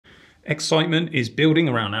Excitement is building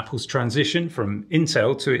around Apple's transition from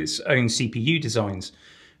Intel to its own CPU designs,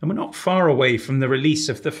 and we're not far away from the release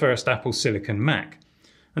of the first Apple Silicon Mac.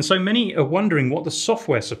 And so many are wondering what the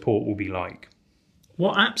software support will be like.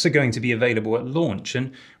 What apps are going to be available at launch,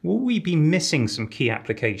 and will we be missing some key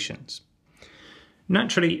applications?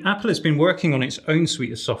 Naturally, Apple has been working on its own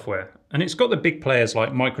suite of software, and it's got the big players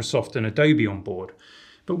like Microsoft and Adobe on board.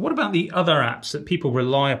 But what about the other apps that people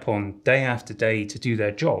rely upon day after day to do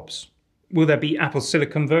their jobs? Will there be Apple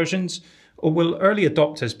Silicon versions, or will early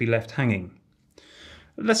adopters be left hanging?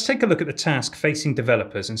 Let's take a look at the task facing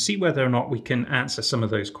developers and see whether or not we can answer some of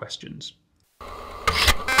those questions.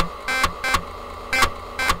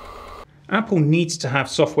 Apple needs to have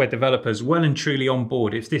software developers well and truly on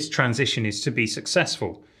board if this transition is to be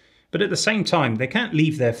successful. But at the same time, they can't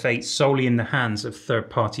leave their fate solely in the hands of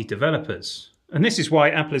third-party developers. And this is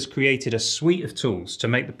why Apple has created a suite of tools to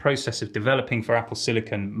make the process of developing for Apple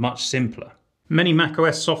Silicon much simpler. Many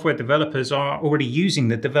macOS software developers are already using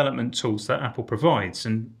the development tools that Apple provides,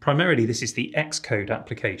 and primarily this is the Xcode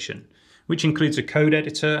application, which includes a code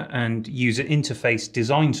editor and user interface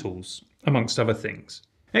design tools, amongst other things.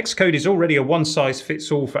 Xcode is already a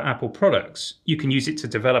one-size-fits-all for Apple products. You can use it to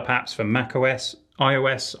develop apps for macOS,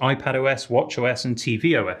 iOS, iPadOS, watchOS, and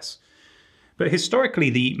tvOS. But historically,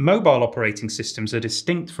 the mobile operating systems are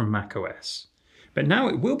distinct from macOS. But now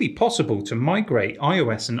it will be possible to migrate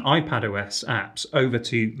iOS and iPadOS apps over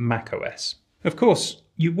to macOS. Of course,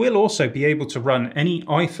 you will also be able to run any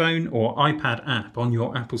iPhone or iPad app on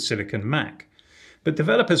your Apple Silicon Mac. But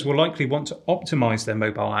developers will likely want to optimize their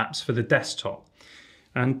mobile apps for the desktop.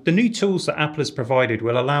 And the new tools that Apple has provided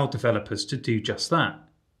will allow developers to do just that.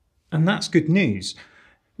 And that's good news.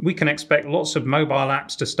 We can expect lots of mobile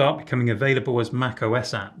apps to start becoming available as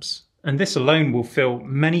macOS apps. And this alone will fill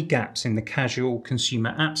many gaps in the casual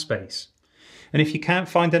consumer app space. And if you can't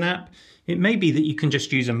find an app, it may be that you can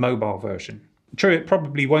just use a mobile version. True, it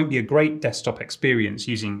probably won't be a great desktop experience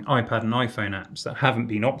using iPad and iPhone apps that haven't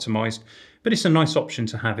been optimized, but it's a nice option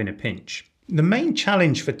to have in a pinch. The main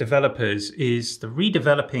challenge for developers is the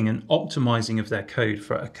redeveloping and optimizing of their code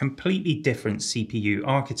for a completely different CPU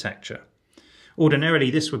architecture. Ordinarily,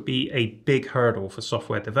 this would be a big hurdle for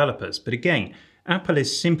software developers, but again, Apple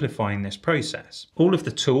is simplifying this process. All of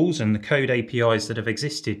the tools and the code APIs that have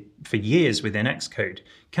existed for years within Xcode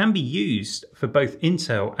can be used for both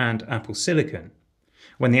Intel and Apple Silicon.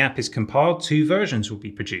 When the app is compiled, two versions will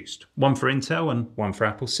be produced, one for Intel and one for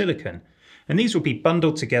Apple Silicon, and these will be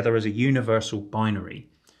bundled together as a universal binary.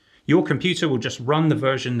 Your computer will just run the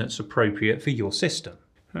version that's appropriate for your system.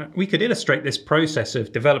 We could illustrate this process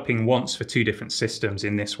of developing once for two different systems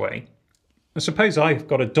in this way. Suppose I've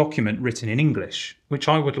got a document written in English, which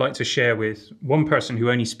I would like to share with one person who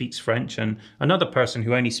only speaks French and another person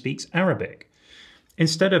who only speaks Arabic.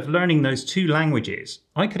 Instead of learning those two languages,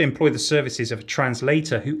 I could employ the services of a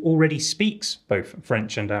translator who already speaks both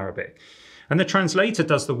French and Arabic. And the translator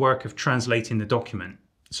does the work of translating the document,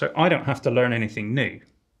 so I don't have to learn anything new,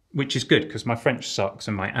 which is good because my French sucks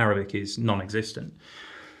and my Arabic is non-existent.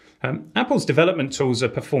 Apple's development tools are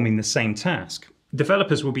performing the same task.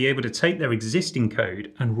 Developers will be able to take their existing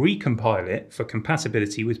code and recompile it for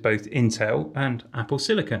compatibility with both Intel and Apple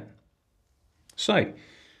Silicon. So,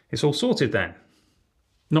 it's all sorted then?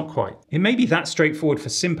 Not quite. It may be that straightforward for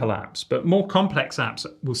simple apps, but more complex apps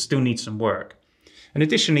will still need some work. And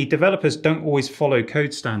additionally, developers don't always follow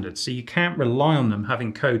code standards, so you can't rely on them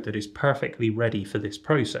having code that is perfectly ready for this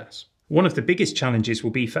process. One of the biggest challenges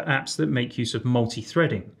will be for apps that make use of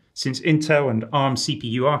multi-threading, since Intel and ARM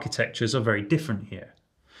CPU architectures are very different here.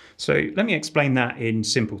 So let me explain that in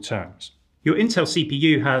simple terms. Your Intel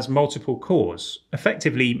CPU has multiple cores,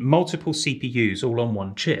 effectively multiple CPUs all on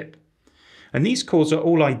one chip. And these cores are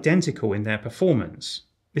all identical in their performance.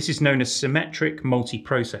 This is known as symmetric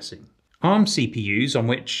multiprocessing. ARM CPUs, on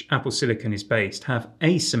which Apple Silicon is based, have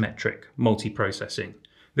asymmetric multiprocessing.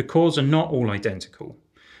 The cores are not all identical.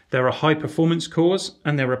 There are high-performance cores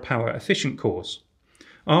and there are power-efficient cores.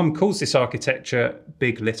 ARM calls this architecture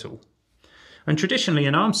Big Little. And traditionally,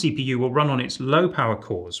 an ARM CPU will run on its low-power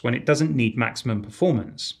cores when it doesn't need maximum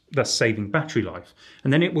performance, thus saving battery life,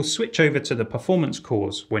 and then it will switch over to the performance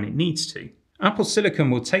cores when it needs to. Apple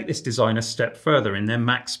Silicon will take this design a step further in their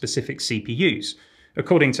Mac-specific CPUs.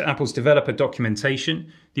 According to Apple's developer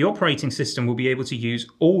documentation, the operating system will be able to use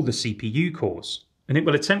all the CPU cores, and it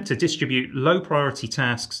will attempt to distribute low-priority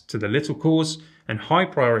tasks to the little cores and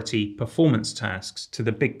high-priority performance tasks to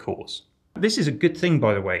the big cores. This is a good thing,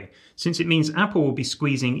 by the way, since it means Apple will be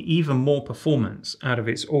squeezing even more performance out of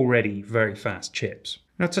its already very fast chips.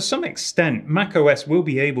 Now, to some extent, macOS will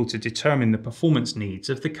be able to determine the performance needs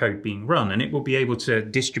of the code being run, and it will be able to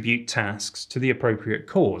distribute tasks to the appropriate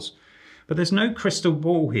cores. But there's no crystal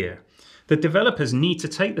ball here. The developers need to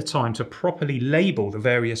take the time to properly label the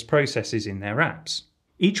various processes in their apps.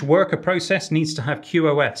 Each worker process needs to have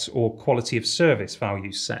QoS, or quality of service,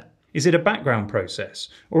 values set. Is it a background process,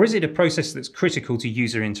 or is it a process that's critical to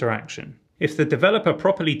user interaction? If the developer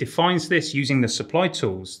properly defines this using the supply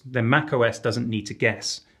tools, then macOS doesn't need to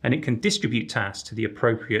guess, and it can distribute tasks to the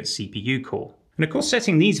appropriate CPU core. And of course,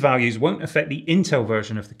 setting these values won't affect the Intel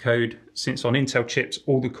version of the code, since on Intel chips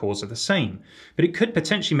all the cores are the same, but it could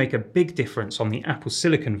potentially make a big difference on the Apple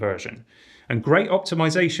Silicon version, and great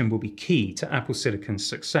optimization will be key to Apple Silicon's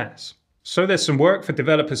success. So there's some work for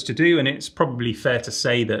developers to do, and it's probably fair to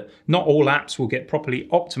say that not all apps will get properly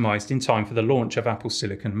optimized in time for the launch of Apple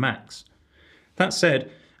Silicon Macs. That said,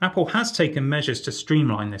 Apple has taken measures to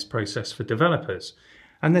streamline this process for developers,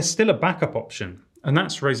 and there's still a backup option, and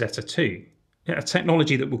that's Rosetta 2, a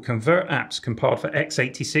technology that will convert apps compiled for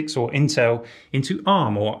x86 or Intel into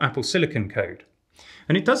ARM or Apple Silicon code.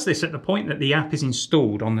 And it does this at the point that the app is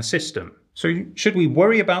installed on the system. So should we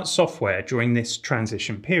worry about software during this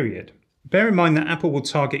transition period? Bear in mind that Apple will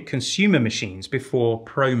target consumer machines before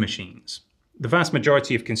pro machines. The vast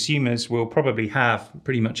majority of consumers will probably have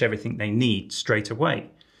pretty much everything they need straight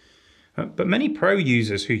away. But many pro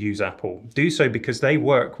users who use Apple do so because they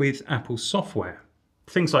work with Apple software,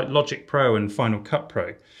 things like Logic Pro and Final Cut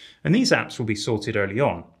Pro, and these apps will be sorted early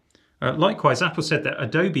on. Likewise, Apple said that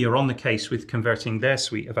Adobe are on the case with converting their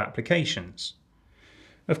suite of applications.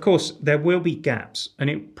 Of course, there will be gaps,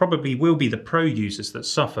 and it probably will be the pro users that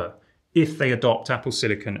suffer if they adopt Apple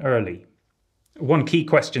Silicon early. One key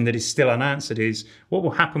question that is still unanswered is what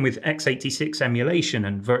will happen with x86 emulation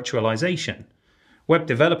and virtualization? Web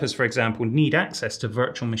developers, for example, need access to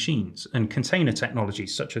virtual machines and container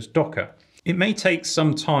technologies such as Docker. It may take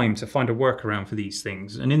some time to find a workaround for these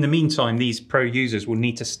things, and in the meantime, these pro users will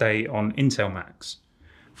need to stay on Intel Macs.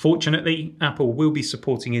 Fortunately, Apple will be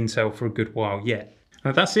supporting Intel for a good while yet.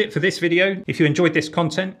 Now, that's it for this video. If you enjoyed this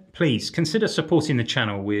content, please consider supporting the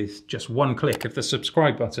channel with just one click of the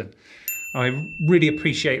subscribe button. I really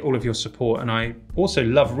appreciate all of your support, and I also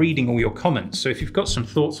love reading all your comments, so if you've got some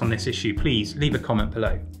thoughts on this issue, please leave a comment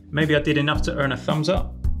below. Maybe I did enough to earn a thumbs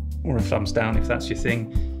up, or a thumbs down if that's your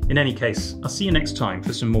thing. In any case, I'll see you next time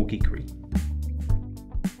for some more geekery.